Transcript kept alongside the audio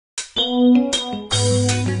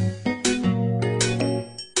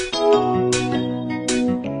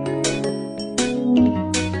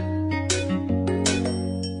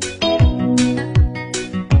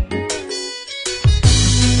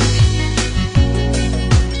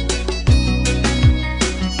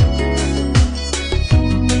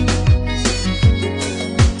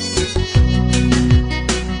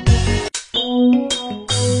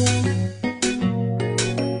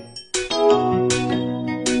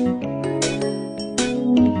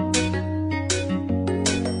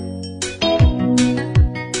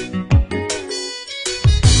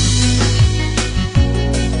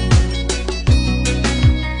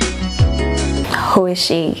Who is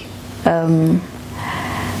she?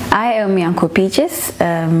 I am Yankho Peaches,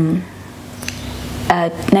 a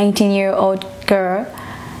 19-year-old girl.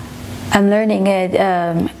 I'm learning at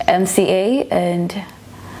MCA, and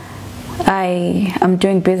I am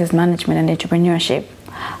doing business management and entrepreneurship.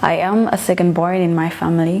 I am a second born in my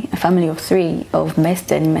family, a family of 3, of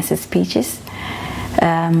Mr. and Mrs. Peaches.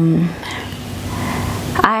 I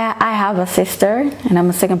have a sister, and I'm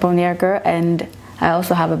a second born girl, and I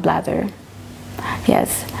also have a brother.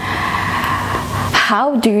 Yes.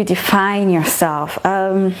 How do you define yourself?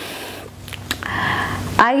 I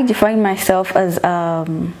define myself as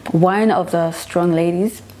one of the strong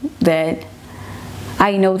ladies that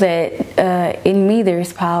I know that in me there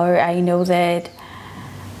is power. I know that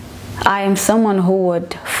I am someone who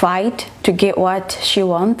would fight to get what she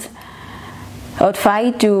wants. I would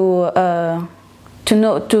fight to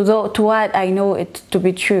what I know it to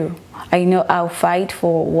be true. I know I'll fight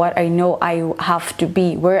for what I know I have to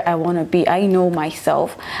be, where I want to be. I know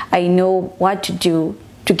myself. I know what to do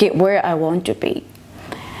to get where I want to be.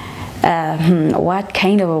 What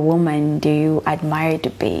kind of a woman do you admire to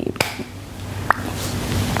be?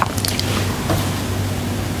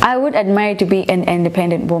 I would admire to be an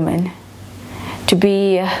independent woman, to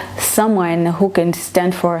be someone who can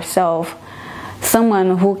stand for herself,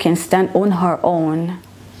 someone who can stand on her own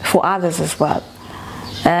for others as well.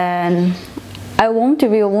 And I want to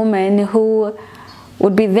be a woman who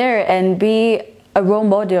would be there and be a role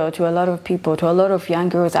model to a lot of people, to a lot of young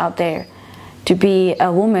girls out there, to be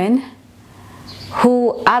a woman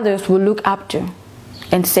who others will look up to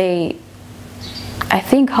and say, I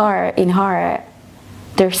think in her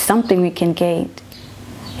there's something we can gain.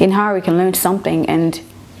 In her we can learn something, and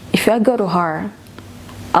if I go to her,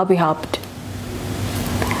 I'll be helped.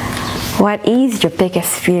 What is your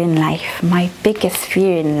biggest fear in life? My biggest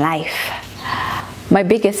fear in life. My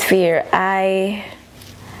biggest fear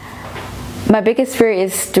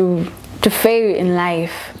is to fail in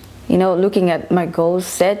life. You know, looking at my goals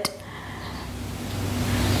set.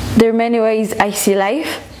 There are many ways I see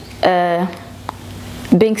life.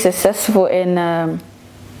 Being successful in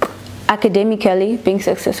academically, being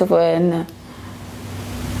successful in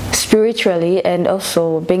spiritually, and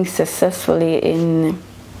also being successfully in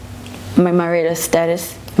my marital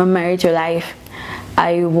status, my marital life.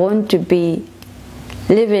 I want to be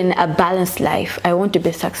living a balanced life. I want to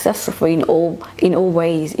be successful in all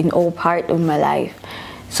ways, in all parts of my life.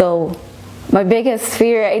 So my biggest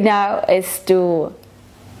fear right now is to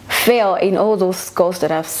fail in all those goals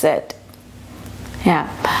that I've set. Yeah.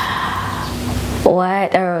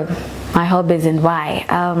 What are my hobbies and why?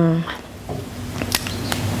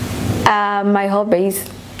 My hobbies,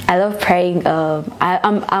 I love praying.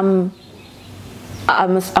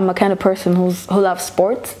 I'm a kind of person who loves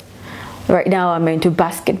sports. Right now I'm into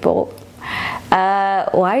basketball.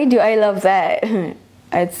 Why do I love that?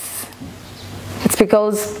 It's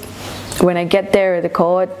because when I get there at the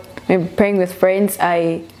court, I'm praying with friends,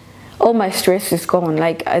 all my stress is gone.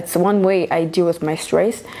 Like, it's one way I deal with my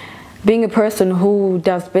stress. Being a person who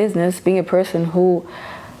does business, being a person who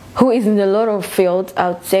is in a lot of fields,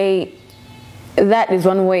 I would say that is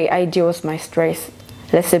one way I deal with my stress.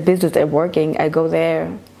 Let's say business at working, I go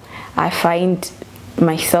there, I find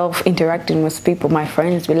myself interacting with people, my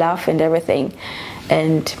friends, we laugh and everything.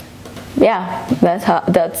 And yeah,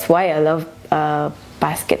 that's why I love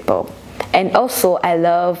basketball. And also I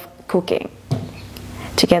love cooking,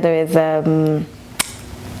 together with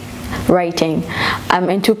writing. I'm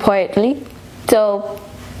into poetry, so,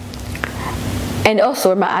 and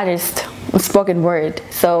also I'm an artist, spoken word.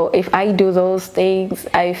 So if I do those things,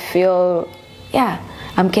 I feel, yeah,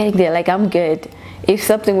 I'm getting there, like I'm good. If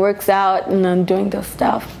something works out and I'm doing those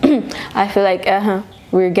stuff, I feel like,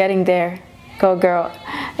 we're getting there. Go girl.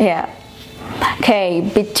 Yeah. Okay,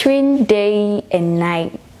 between day and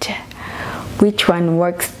night, which one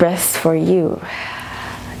works best for you?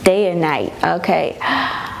 Day and night. Okay.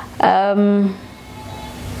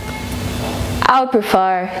 I would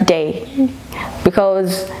prefer day,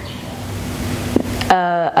 because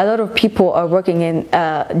a lot of people are working in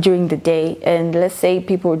during the day, and let's say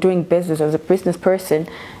people are doing business as a business person,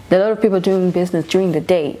 there are a lot of people doing business during the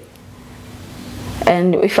day.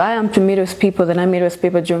 And if I am to meet with people, then I meet with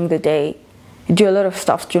people during the day, do a lot of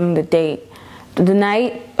stuff during the day. The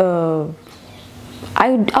night,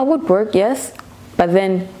 I would work, yes, but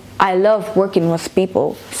then I love working with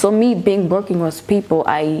people. So me working with people,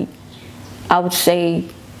 I would say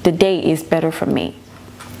the day is better for me.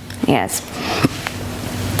 Yes.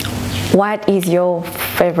 What is your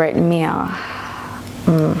favorite meal?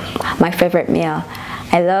 My favorite meal,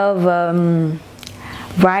 I love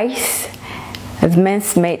rice,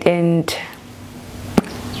 minced meat, and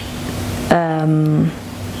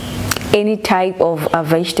any type of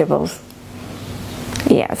vegetables.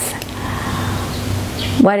 Yes.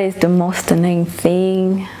 What is the most annoying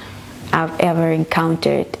thing I've ever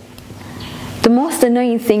encountered? The most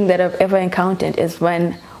annoying thing that I've ever encountered is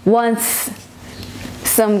when once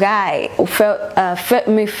some guy felt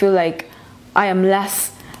me feel like I am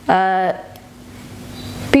less.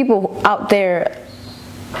 People out there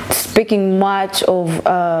speaking much of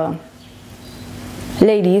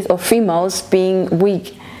ladies or females being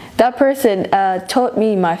weak. That person told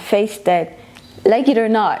me in my face that, like it or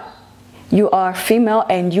not, you are female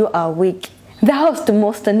and you are weak. That was the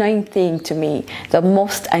most annoying thing to me. The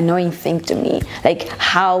most annoying thing to me. Like,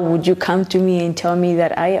 how would you come to me and tell me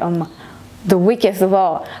that I am the weakest of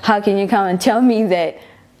all? How can you come and tell me that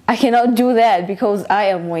I cannot do that because I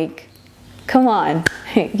am weak? Come on.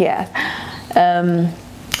 Yeah.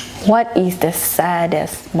 What is the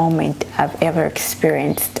saddest moment I've ever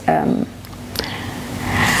experienced?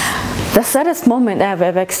 The saddest moment I've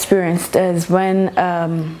ever experienced is when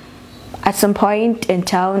at some point in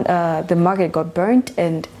town the market got burnt,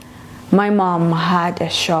 and my mom had a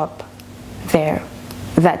shop there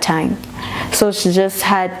that time, so she just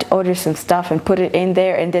had to order some stuff and put it in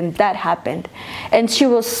there, and then that happened, and she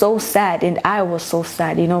was so sad and I was so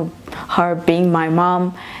sad. You know, her being my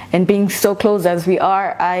mom and being so close as we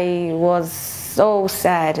are, I was so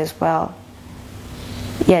sad as well.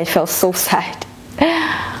 Yeah, it felt so sad.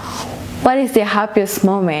 What is the happiest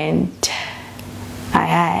moment I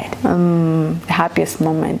had? The happiest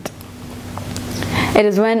moment, it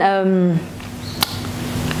is when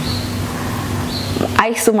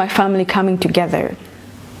I saw my family coming together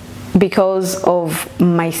because of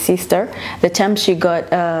my sister. The time she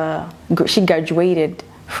graduated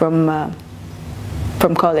from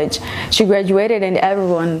college, she graduated and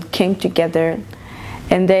everyone came together,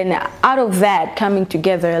 and then out of that coming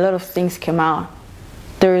together, a lot of things came out.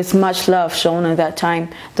 There is much love shown at that time.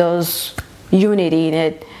 There was unity in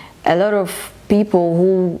it. A lot of people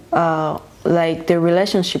who like their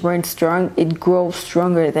relationship weren't strong, it grew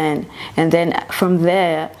stronger then. And then from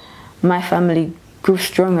there, my family grew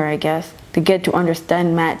stronger, I guess. They get to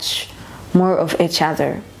understand much more of each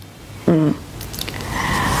other.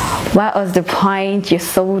 What was the point you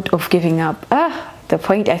thought of giving up? The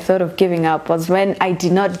point I thought of giving up was when I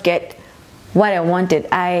did not get what I wanted.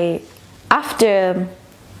 After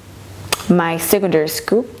my secondary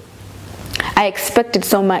school, I expected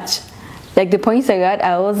so much. Like the points I got,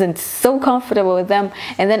 I wasn't so comfortable with them,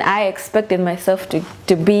 and then I expected myself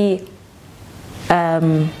to be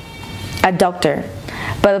a doctor.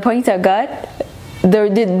 But the points I got, there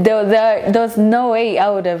was no way I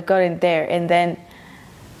would have gotten there. And then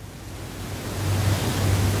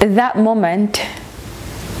at that moment,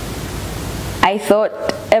 I thought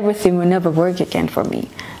everything would never work again for me,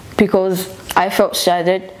 because I felt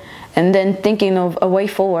shattered. And then thinking of a way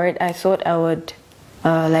forward, I thought I would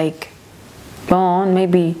like go on,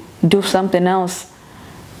 maybe do something else.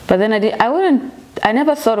 But then I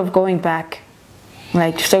never thought of going back,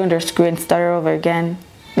 like to secondary school and start over again,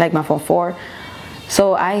 like my Form 4.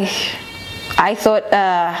 So I thought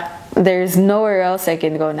there's nowhere else I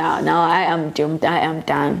can go now. Now I am doomed. I am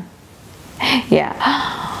done. Yeah.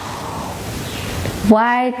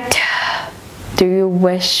 What do you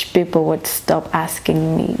wish people would stop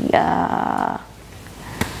asking me?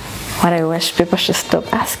 What I wish people should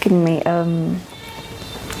stop asking me. A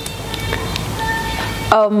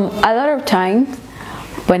lot of times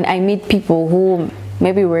when I meet people who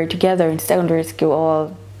maybe we're together in secondary school,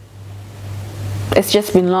 or it's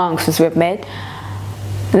just been long since we've met,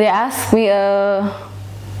 they ask me,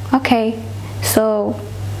 okay, so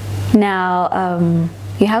now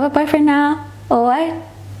you have a boyfriend now, or what?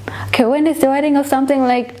 Okay, when is the wedding or something?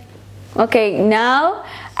 Like, okay, now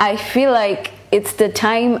I feel like it's the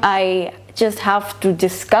time I just have to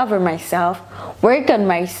discover myself, work on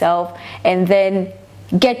myself, and then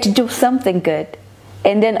get to do something good.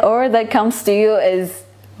 And then all that comes to you is,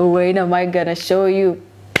 when am I gonna show you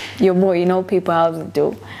you're more, you know people how to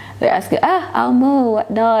do. They're asking, I'll move,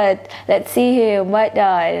 what not? Let's see him, what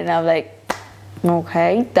not? And I'm like,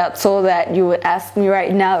 okay, that's all that you would ask me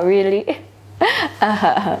right now, really?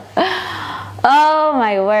 Oh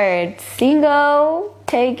my word, single,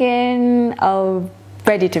 taken, oh,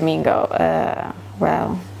 ready to mingle.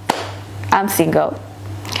 Well, I'm single.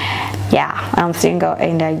 Yeah, I'm single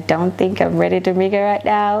and I don't think I'm ready to mingle right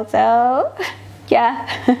now, so yeah.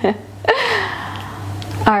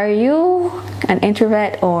 Are you an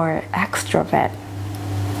introvert or extrovert?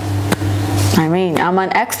 I mean, I'm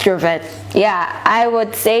an extrovert. Yeah, I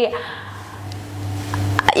would say,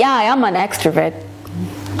 yeah, I am an extrovert.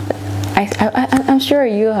 I'm sure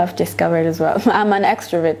you have discovered as well. I'm an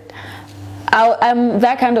extrovert. I'm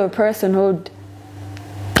that kind of a person who'd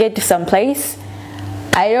get to some place.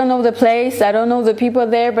 I don't know the place, I don't know the people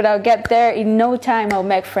there, but I'll get there. In no time, I'll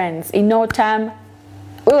make friends. In no time,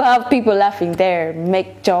 we'll have people laughing there,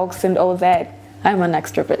 make jokes and all that. I'm an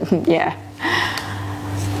extrovert. Yeah.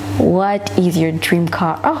 What is your dream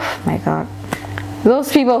car? Oh my God.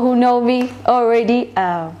 Those people who know me already,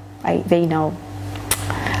 they know.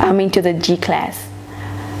 I'm into the G class,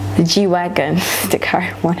 the G wagon, the car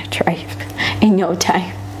I want to drive in no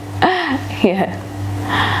time. Yeah.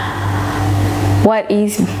 What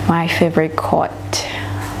is my favorite quote?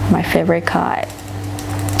 My favorite quote.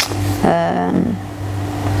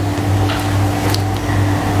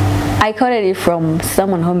 I got it from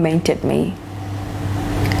someone who mentored me,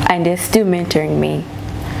 and they're still mentoring me.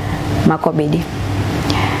 Makobidi,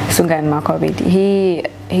 Sungan Makobidi.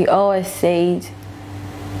 He always said,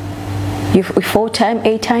 "You fall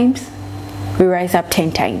 8 times, we rise up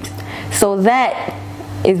 10 times." So that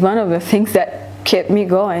is one of the things that kept me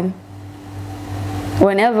going.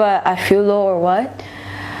 Whenever I feel low or what,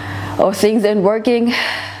 or things aren't working,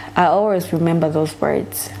 I always remember those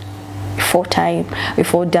words. We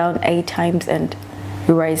fall down 8 times and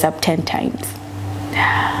we rise up 10 times.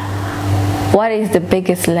 What is the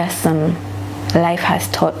biggest lesson life has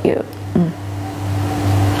taught you?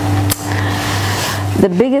 The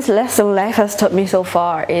biggest lesson life has taught me so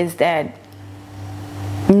far is that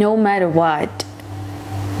no matter what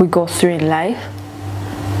we go through in life,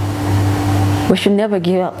 we should never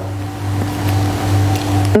give up.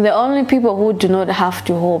 The only people who do not have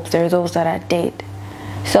to hope, there are those that are dead.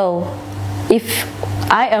 So if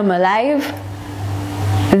I am alive,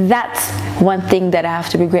 that's one thing that I have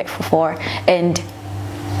to be grateful for. And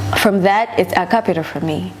from that, it's a capital for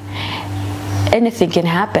me. Anything can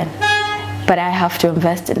happen, but I have to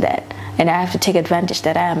invest in that. And I have to take advantage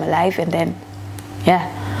that I am alive. And then, yeah,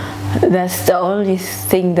 that's the only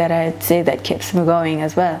thing that I'd say that keeps me going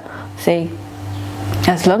as well. Say,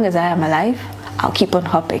 as long as I am alive, I'll keep on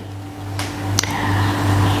hoping.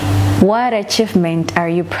 What achievement are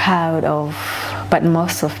you proud of, but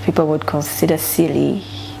most of people would consider silly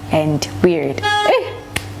and weird?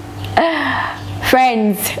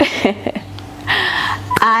 Friends.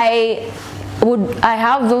 I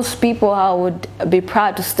have those people I would be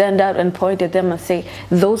proud to stand out and point at them and say,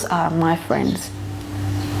 those are my friends.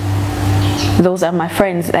 Those are my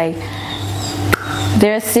friends. Like,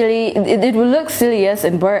 they're silly. It will look silly, yes,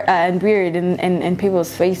 and weird in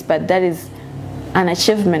people's face, but that is an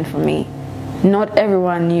achievement for me. Not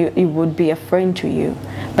everyone you would be a friend to you,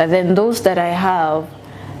 but then those that I have,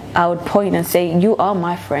 I would point and say, you are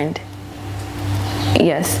my friend.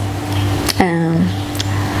 Yes.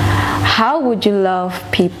 How would you love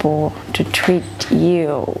people to treat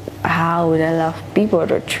you? How would I love people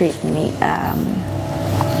to treat me?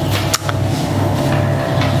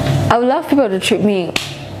 I would love people to treat me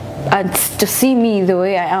and to see me the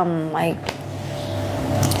way I am. Like,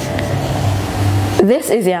 this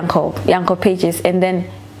is Yankho Pages, and then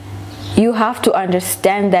you have to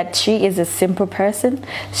understand that she is a simple person.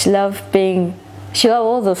 She loves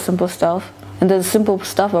all those simple stuff, and the simple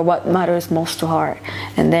stuff are what matters most to her.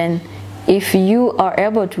 And then if you are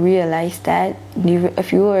able to realize that,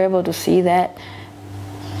 if you are able to see that,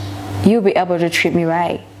 you'll be able to treat me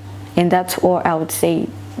right. And that's all I would say.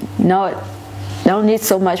 Don't need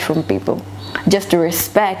so much from people. Just the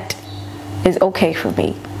respect is okay for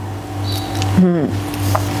me.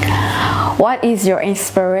 What is your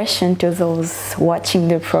inspiration to those watching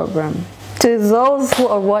the program? To those who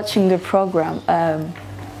are watching the program,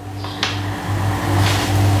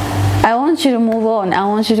 I want you to move on. I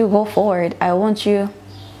want you to go forward. I want you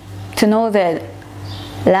to know that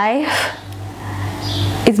life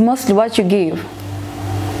is mostly what you give.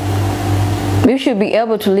 You should be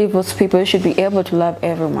able to live with people. You should be able to love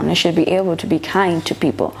everyone. You should be able to be kind to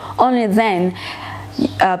people. Only then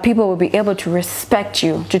people will be able to respect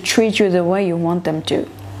you, to treat you the way you want them to.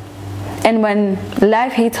 And when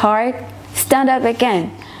life hits hard, stand up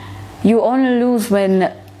again. You only lose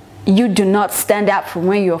when you do not stand up from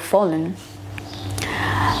where you're fallen.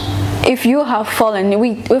 If you have fallen,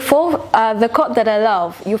 we fall, the quote that I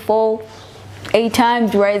love, you fall 8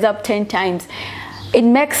 times, rise up 10 times. It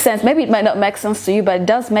makes sense. Maybe it might not make sense to you, but it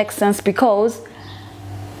does make sense, because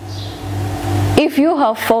if you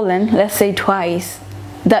have fallen, let's say twice,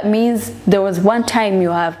 that means there was one time you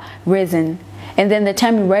have risen, and then the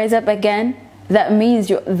time you rise up again, that means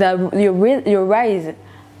you rise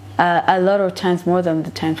a lot of times more than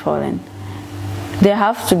the time fallen. There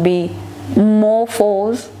have to be more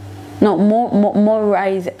falls, no, more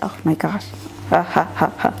rise. Oh my gosh.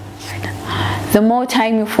 The more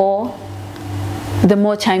time you fall, the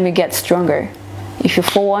more time you get stronger. If you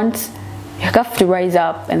fall once, you have to rise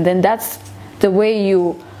up, and then that's the way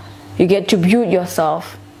you get to build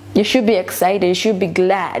yourself. You should be excited, you should be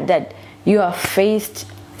glad that you have faced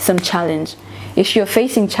some challenge. If you're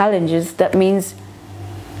facing challenges, that means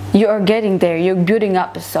you are getting there, you're building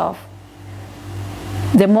up yourself.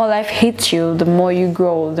 The more life hits you, the more you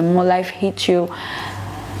grow. The more life hits you,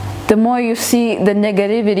 the more you see the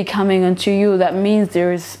negativity coming onto you. That means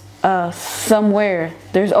there's somewhere,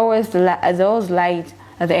 there's always light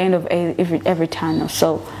at the end of every tunnel.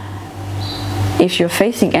 So if you're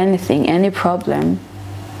facing anything, any problem,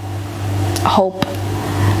 hope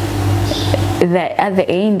that at the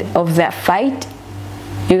end of that fight,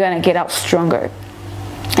 you're gonna get out stronger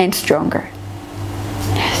and stronger.